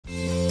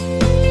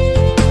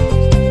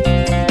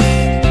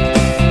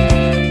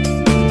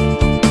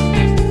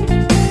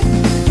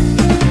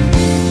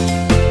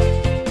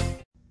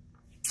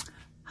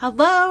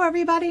Hello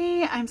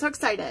everybody, I'm so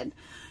excited.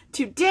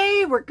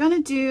 Today we're going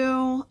to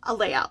do a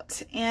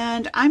layout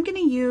and I'm going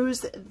to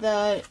use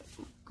the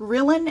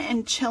Grillin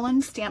and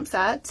Chillin Stamp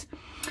set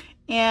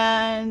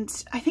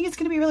and I think it's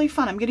going to be really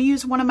fun. I'm going to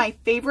use one of my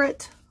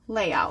favorite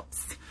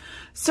layouts.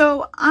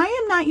 So I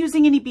am not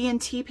using any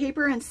B&T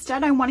paper.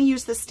 Instead, I want to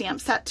use the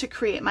stamp set to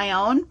create my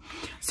own.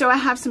 So I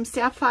have some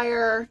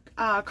sapphire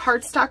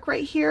cardstock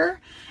right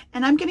here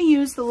and I'm going to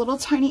use the little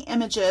tiny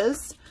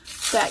images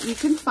that you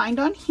can find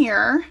on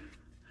here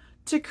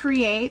to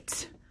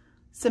create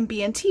some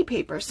B&T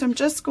paper. So I'm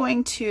just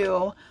going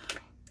to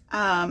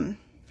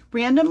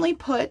randomly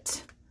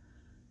put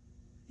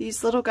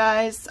these little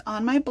guys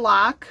on my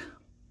block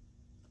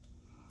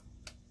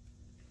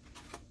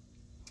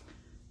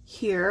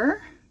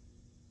here.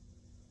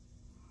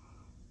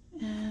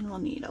 And we'll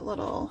need a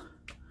little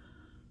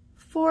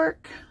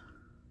fork.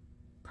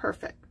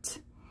 Perfect.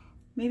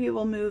 Maybe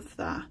we'll move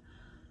the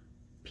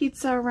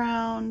pizza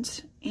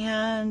around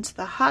and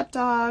the hot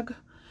dog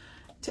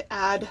to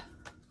add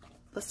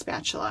the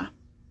spatula.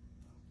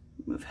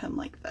 Move him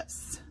like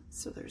this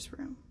so there's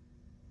room.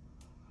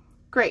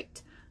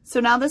 Great. So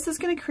now this is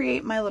going to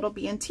create my little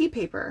B&T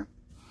paper.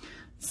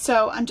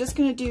 So I'm just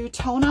going to do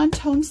tone on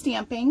tone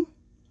stamping.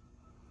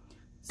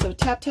 So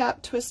tap,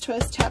 tap, twist,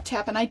 twist, tap,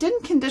 tap. And I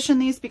didn't condition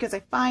these because I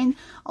find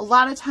a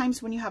lot of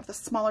times when you have the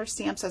smaller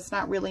stamps, that's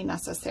not really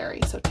necessary.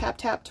 So tap,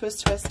 tap,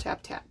 twist, twist,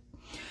 tap, tap.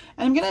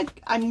 And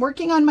I'm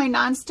working on my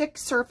nonstick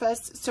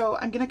surface. So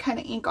I'm going to kind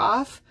of ink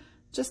off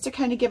just to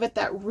kind of give it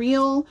that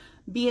real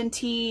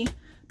B&T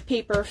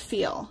paper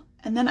feel.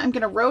 And then I'm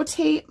going to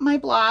rotate my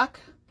block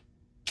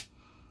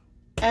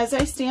as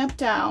I stamp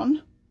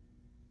down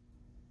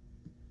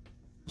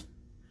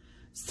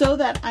so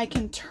that I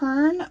can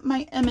turn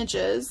my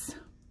images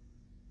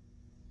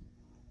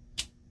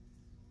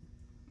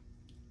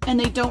and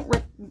they don't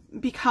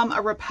become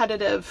a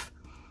repetitive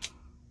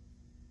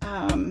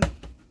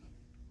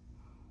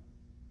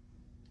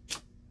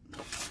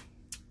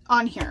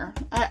on here.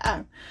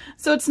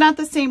 So it's not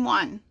the same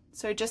one.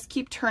 So I just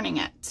keep turning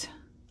it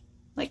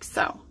like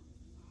so.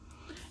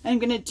 And I'm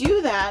going to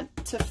do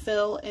that to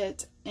fill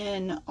it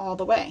in all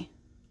the way.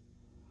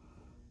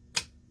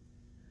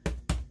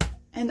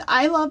 And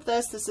I love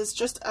this. This is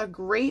just a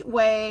great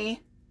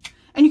way.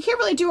 And you can't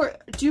really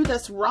do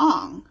this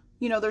wrong.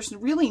 You know, there's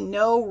really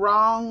no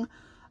wrong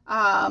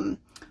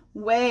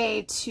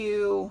way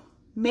to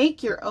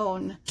make your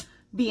own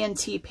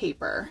B&T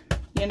paper,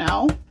 you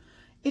know.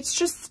 It's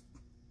just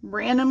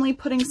randomly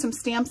putting some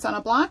stamps on a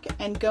block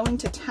and going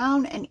to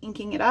town and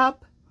inking it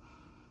up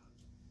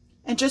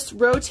and just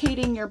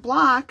rotating your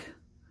block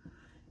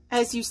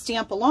as you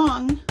stamp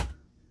along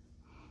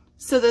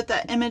so that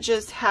the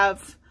images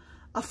have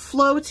a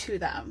flow to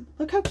them.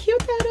 Look how cute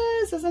that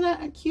is. Isn't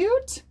that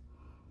cute?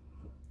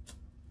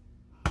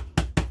 I'm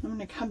going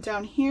to come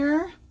down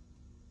here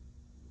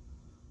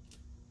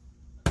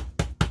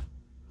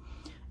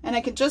and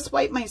I could just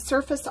wipe my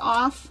surface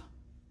off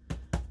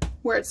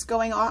where it's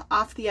going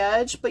off the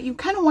edge, but you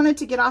kind of want it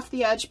to get off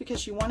the edge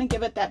because you want to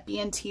give it that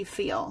B&T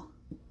feel.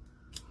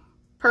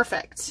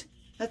 Perfect.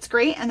 That's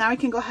great. And now I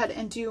can go ahead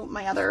and do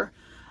my other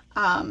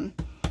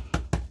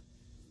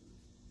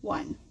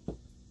one.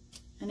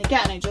 And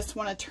again, I just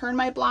want to turn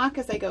my block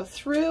as I go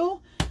through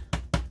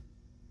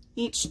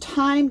each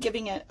time,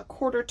 giving it a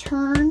quarter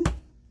turn.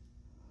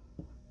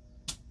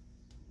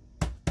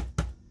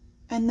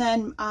 And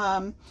then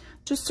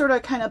just sort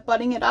of kind of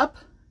butting it up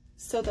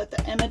so that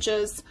the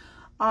images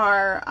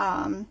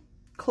are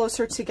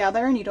closer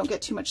together and you don't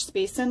get too much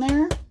space in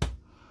there.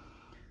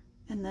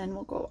 And then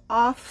we'll go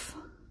off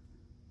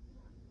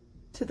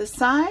to the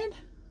side.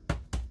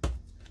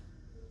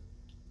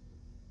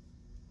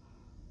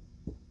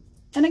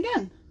 And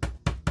again.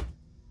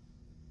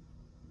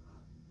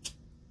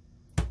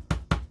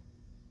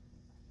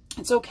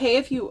 It's okay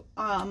if you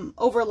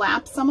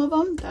overlap some of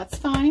them, that's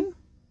fine.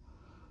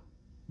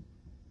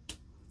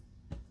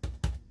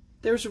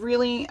 There's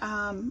really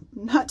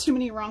not too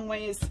many wrong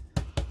ways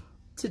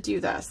to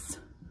do this.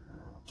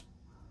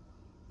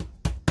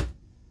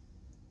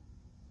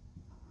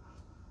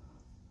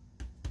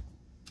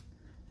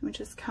 We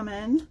just come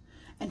in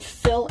and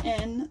fill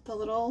in the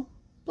little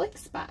blank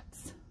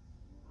spots.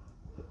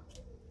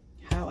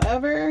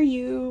 However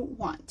you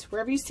want.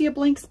 Wherever you see a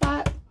blank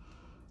spot,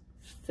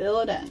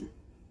 fill it in.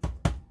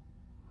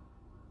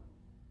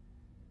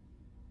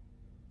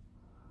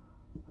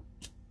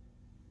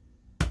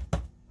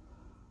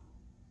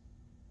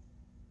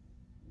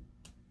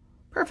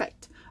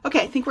 Perfect.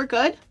 Okay, I think we're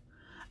good.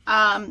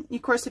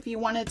 Of course, if you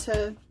wanted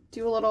to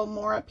do a little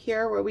more up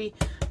here where we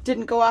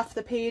didn't go off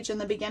the page in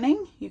the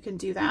beginning, you can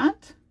do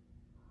that.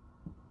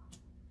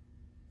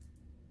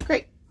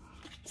 Great.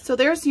 So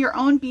there's your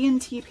own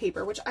B&T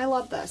paper, which I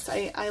love this.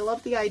 I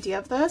love the idea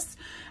of this.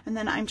 And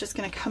then I'm just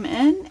going to come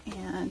in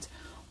and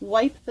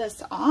wipe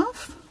this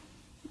off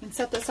and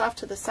set this off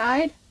to the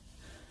side.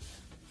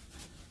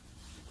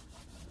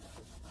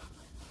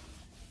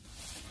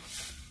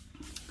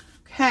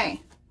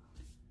 Okay.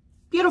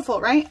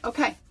 Beautiful, right?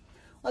 Okay.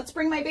 Let's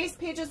bring my base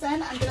pages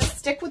in. I'm going to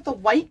stick with the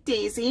white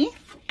daisy.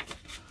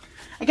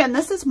 Again,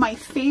 this is my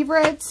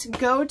favorite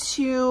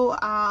go-to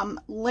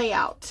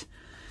layout.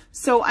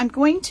 So I'm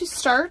going to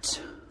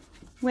start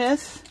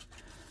with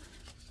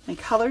my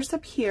colors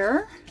up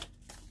here,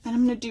 and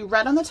I'm going to do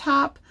red on the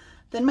top,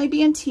 then my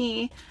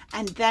B&T,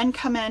 and then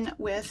come in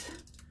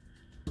with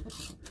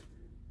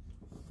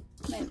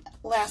my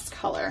last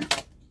color.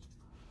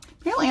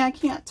 Apparently I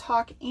can't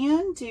talk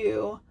and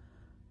do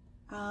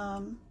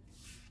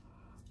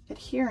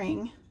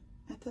adhering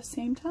at the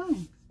same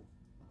time.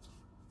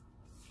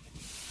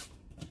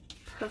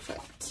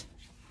 Perfect.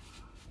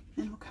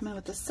 And we'll come in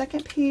with the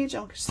second page.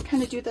 I'll just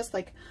kind of do this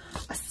like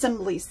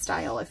assembly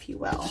style, if you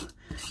will.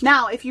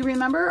 Now, if you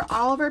remember,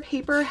 all of our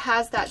paper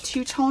has that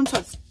two-tone, so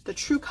it's the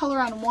true color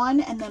on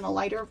one and then a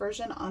lighter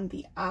version on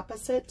the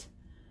opposite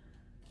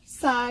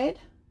side.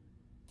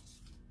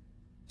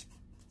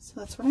 So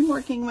that's what I'm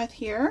working with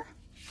here.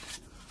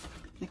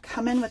 I'm going to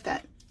come in with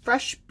that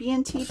fresh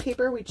B&T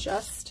paper we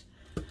just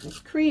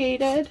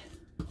created.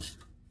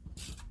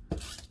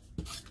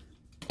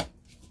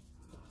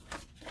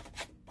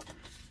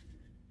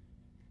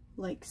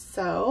 Like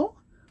so.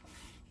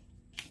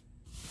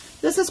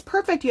 This is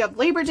perfect. You have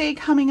Labor Day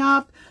coming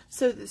up,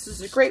 so this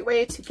is a great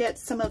way to get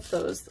some of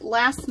those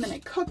last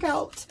minute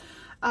cookout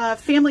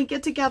family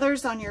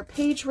get-togethers on your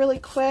page really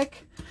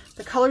quick.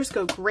 The colors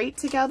go great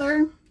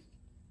together.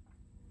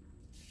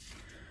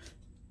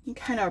 And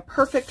kind of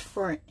perfect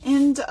for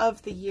end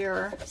of the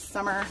year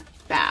summer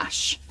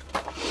bash.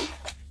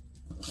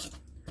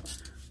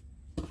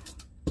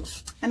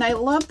 And I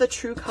love the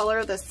true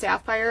color, the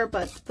sapphire,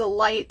 but the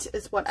light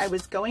is what I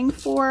was going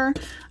for,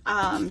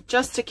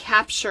 just to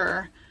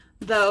capture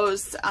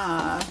those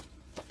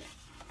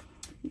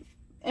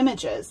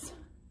images.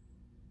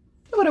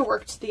 It would have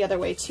worked the other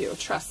way too,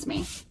 trust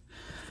me.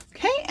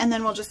 Okay, and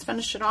then we'll just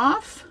finish it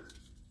off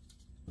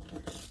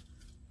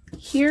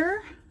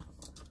here.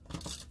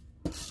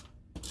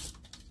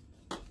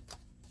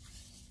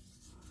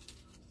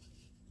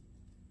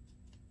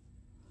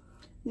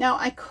 Now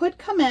I could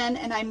come in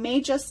and I may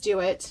just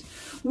do it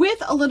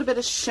with a little bit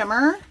of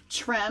shimmer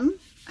trim.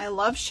 I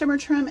love shimmer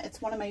trim.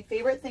 It's one of my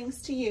favorite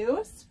things to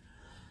use.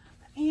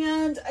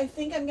 And I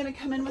think I'm going to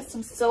come in with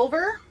some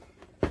silver.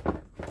 I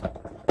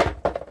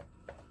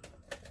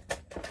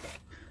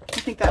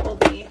think that will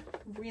be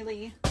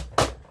really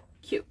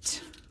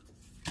cute.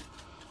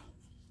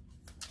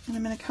 And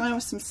I'm going to come in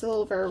with some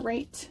silver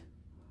right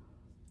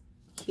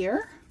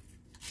here.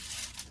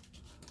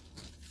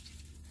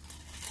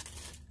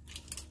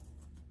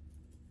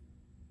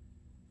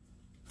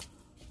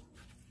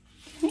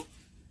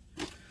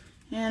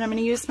 And I'm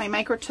going to use my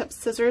microtip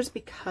scissors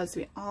because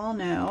we all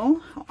know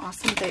how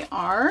awesome they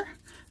are.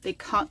 They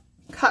cut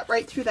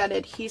right through that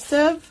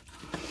adhesive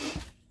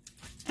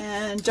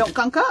and don't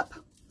gunk up.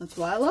 That's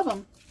why I love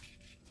them.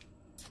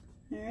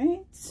 All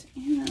right,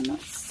 and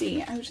let's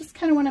see. I just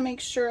kind of want to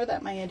make sure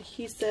that my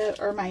adhesive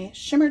or my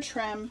shimmer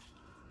trim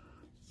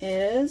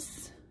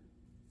is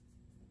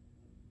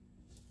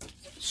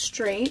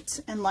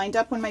straight and lined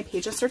up when my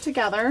pages are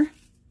together.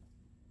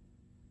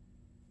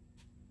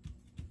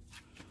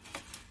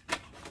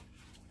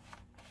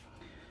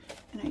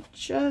 And I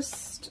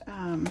just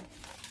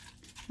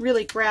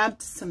really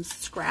grabbed some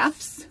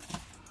scraps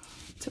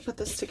to put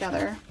this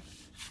together.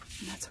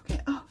 And that's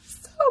okay. Oh,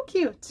 so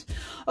cute.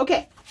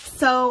 Okay,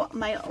 so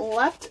my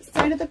left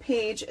side of the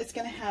page is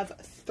going to have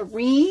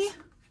 3,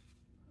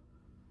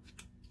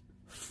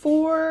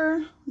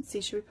 4, let's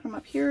see, should we put them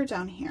up here or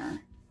down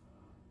here?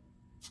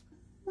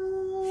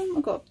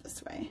 We'll go up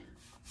this way.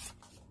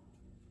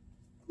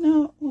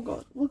 No,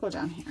 we'll go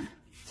down here.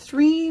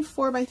 3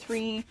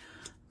 4x3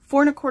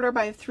 4 1/4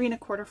 by 3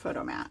 1/4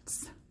 photo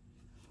mats.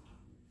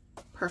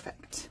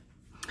 Perfect.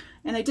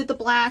 And I did the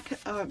black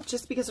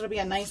just because it'll be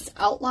a nice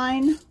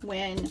outline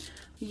when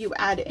you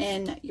add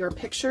in your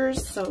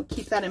pictures. So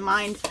keep that in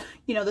mind.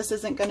 You know, this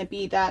isn't going to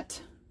be that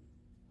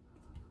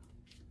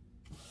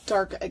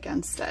dark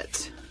against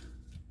it.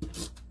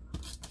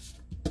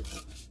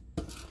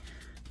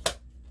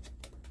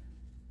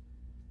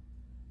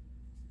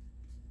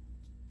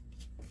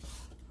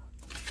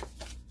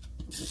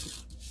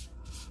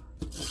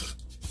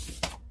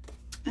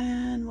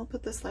 And we'll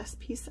put this last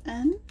piece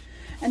in.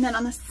 And then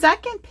on the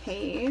second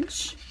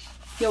page,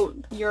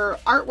 your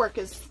artwork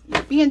is,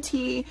 your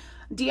B&T,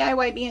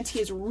 DIY B&T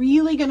is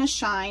really going to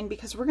shine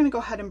because we're going to go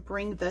ahead and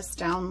bring this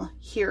down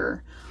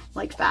here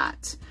like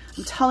that.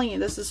 I'm telling you,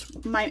 this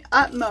is my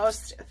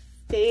utmost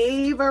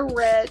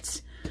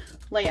favorite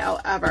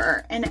layout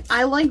ever. And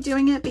I like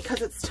doing it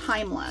because it's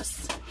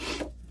timeless.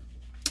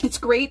 It's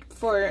great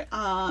for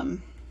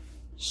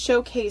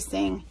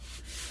showcasing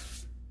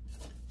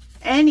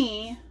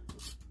any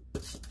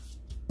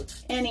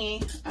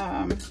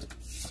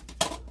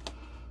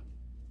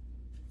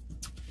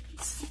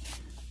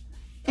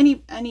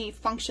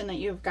function that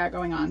you've got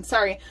going on.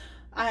 Sorry,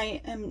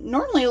 I am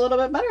normally a little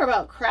bit better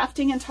about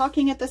crafting and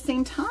talking at the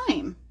same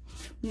time.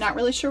 I'm not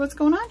really sure what's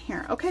going on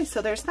here. Okay,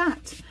 so there's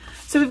that.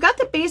 So we've got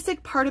the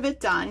basic part of it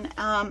done.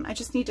 I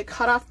just need to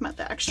cut off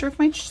the extra of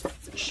my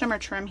shimmer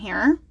trim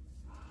here.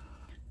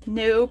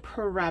 No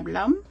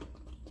problem.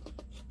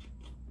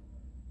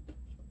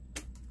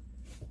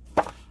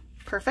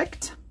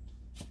 perfect.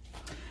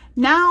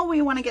 Now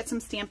we want to get some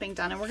stamping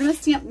done, and we're going to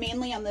stamp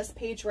mainly on this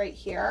page right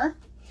here.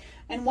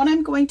 And what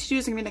I'm going to do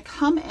is I'm going to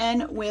come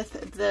in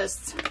with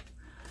this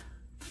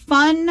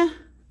fun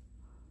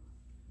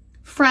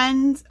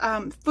friends,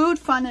 food,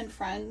 fun, and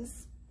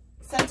friends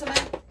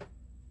sentiment.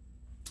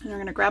 And we're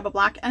going to grab a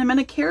block, and I'm going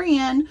to carry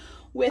in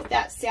with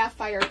that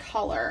sapphire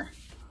color.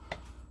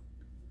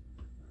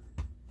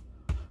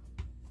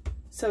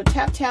 So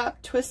tap,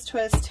 tap, twist,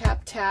 twist,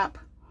 tap, tap.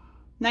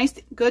 Nice,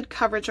 good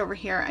coverage over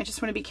here. I just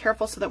want to be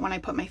careful so that when I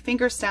put my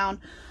fingers down,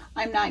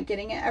 I'm not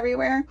getting it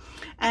everywhere.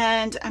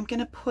 And I'm going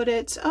to put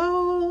it,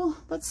 oh,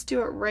 let's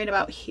do it right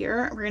about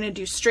here. We're going to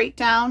do straight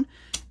down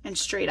and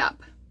straight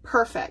up.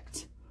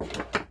 Perfect.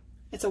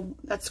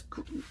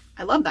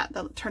 I love that.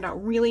 That turned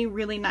out really,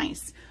 really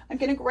nice. I'm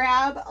going to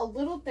grab a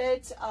little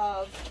bit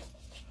of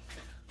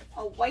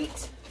a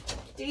white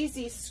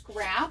daisy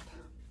scrap.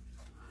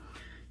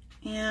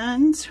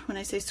 And when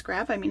I say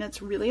scrap, I mean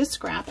it's really a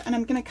scrap. And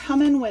I'm going to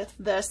come in with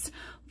this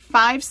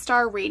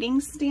 5-star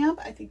rating stamp.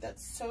 I think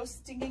that's so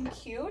stinking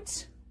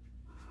cute.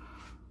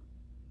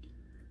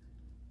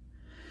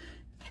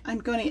 I'm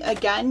going to,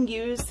 again,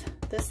 use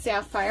this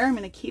sapphire. I'm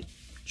going to keep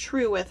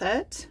true with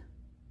it.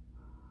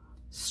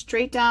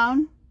 Straight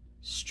down,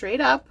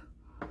 straight up.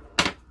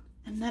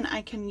 And then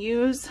I can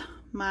use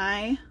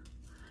my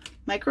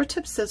micro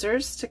tip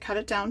scissors to cut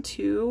it down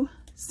to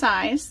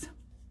size.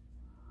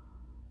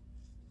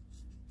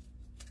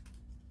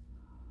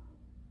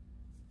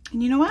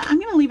 And you know what? I'm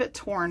going to leave it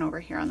torn over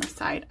here on the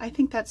side. I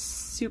think that's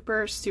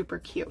super, super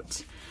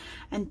cute.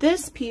 And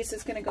this piece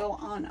is going to go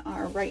on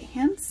our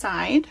right-hand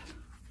side.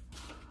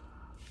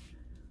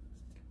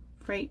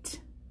 Right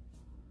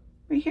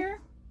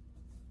here.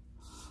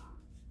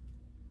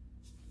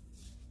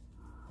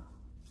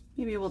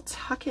 Maybe we'll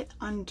tuck it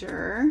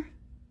under.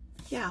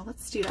 Yeah,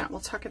 let's do that.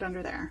 We'll tuck it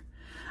under there.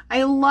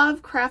 I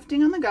love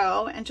crafting on the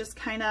go and just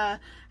kind of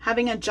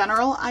having a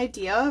general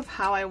idea of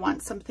how I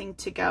want something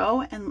to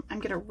go. And I'm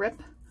going to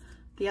rip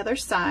the other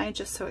side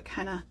just so it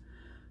kind of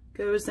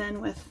goes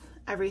in with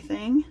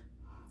everything. And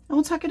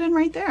we'll tuck it in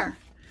right there.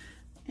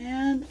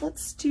 And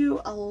let's do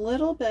a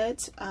little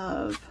bit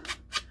of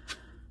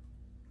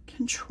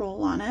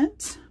control on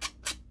it.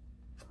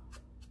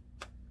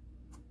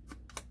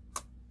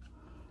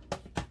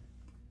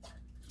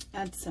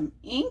 Add some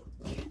ink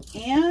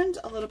and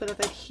a little bit of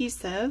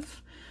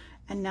adhesive.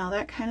 And now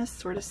that kind of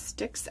sort of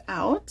sticks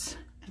out.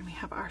 And we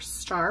have our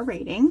star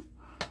rating.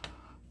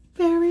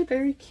 Very,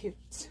 very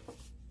cute.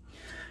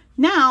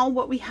 Now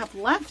what we have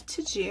left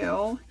to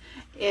do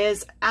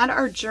is add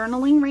our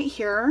journaling right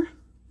here,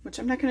 which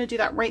I'm not going to do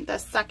that right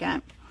this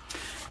second,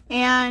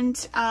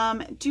 and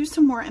do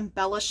some more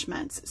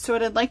embellishments. So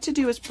what I'd like to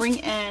do is bring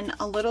in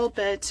a little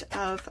bit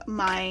of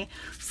my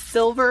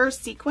silver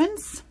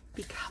sequins,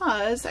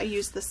 because I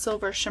use the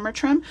silver shimmer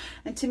trim,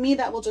 and to me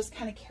that will just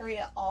kind of carry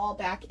it all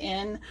back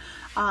in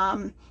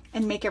and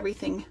make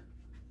everything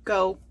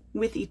go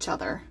with each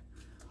other.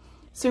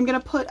 So I'm going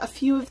to put a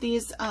few of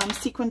these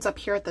sequins up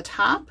here at the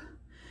top,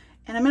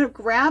 and I'm going to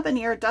grab an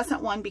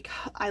iridescent one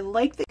because I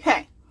like the,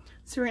 okay,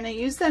 so we're going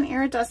to use that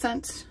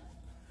iridescent,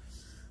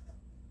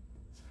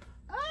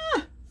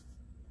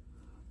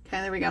 okay,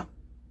 there we go.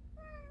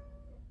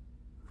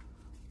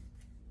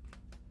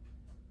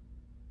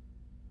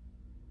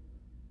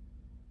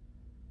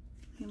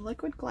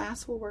 Liquid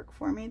glass will work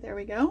for me. There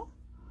we go.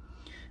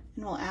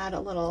 And we'll add a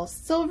little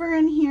silver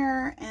in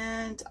here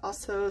and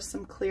also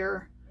some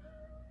clear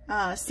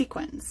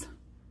sequins.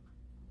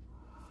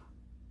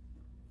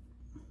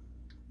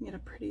 Get a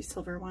pretty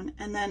silver one.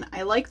 And then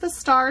I like the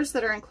stars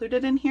that are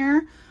included in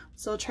here,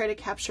 so I'll try to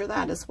capture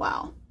that as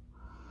well.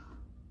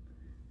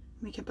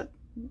 We can put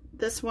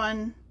this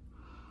one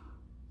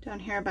down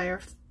here by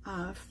our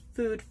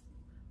food,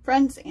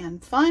 friends,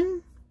 and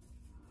fun.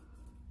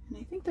 And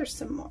I think there's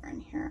some more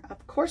in here.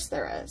 Of course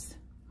there is.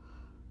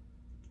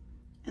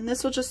 And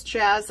this will just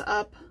jazz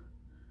up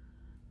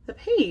the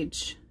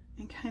page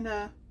and kind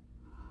of,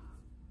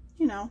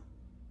 you know,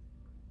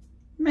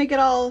 make it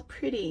all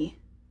pretty.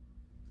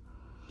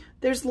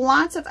 There's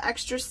lots of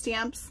extra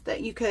stamps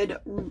that you could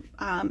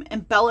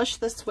embellish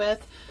this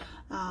with.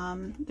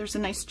 There's a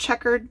nice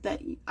checkered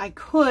that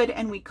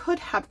we could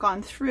have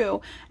gone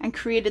through and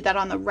created that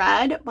on the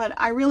red, but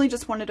I really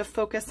just wanted to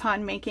focus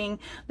on making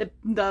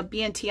the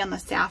B&T on the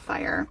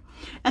sapphire.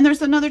 And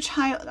there's another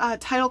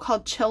title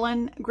called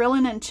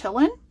Grillin and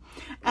Chillin,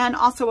 and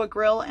also a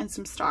grill and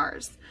some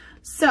stars.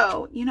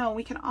 So, you know,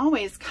 we can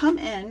always come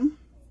in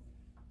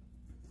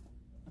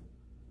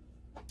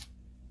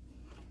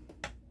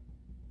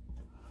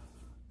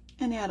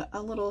and add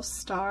a little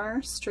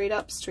star straight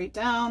up, straight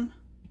down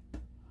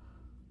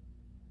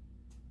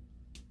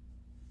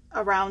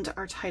around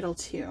our title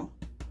too,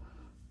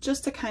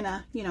 just to kind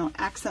of, you know,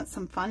 accent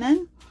some fun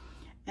in.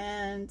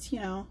 And, you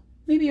know,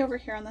 maybe over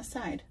here on the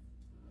side.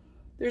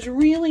 There's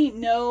really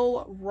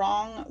no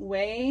wrong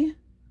way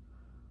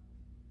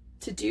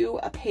to do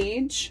a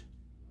page.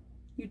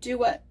 You do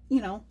what, you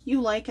know,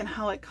 you like and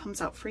how it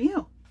comes out for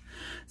you.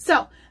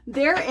 So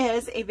there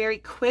is a very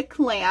quick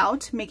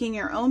layout making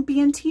your own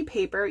B&T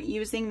paper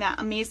using that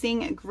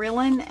amazing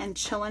Grillin and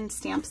Chillin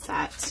Stamp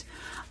set.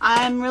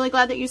 I'm really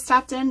glad that you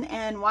stopped in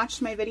and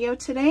watched my video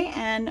today,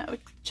 and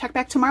check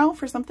back tomorrow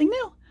for something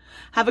new.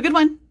 Have a good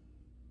one.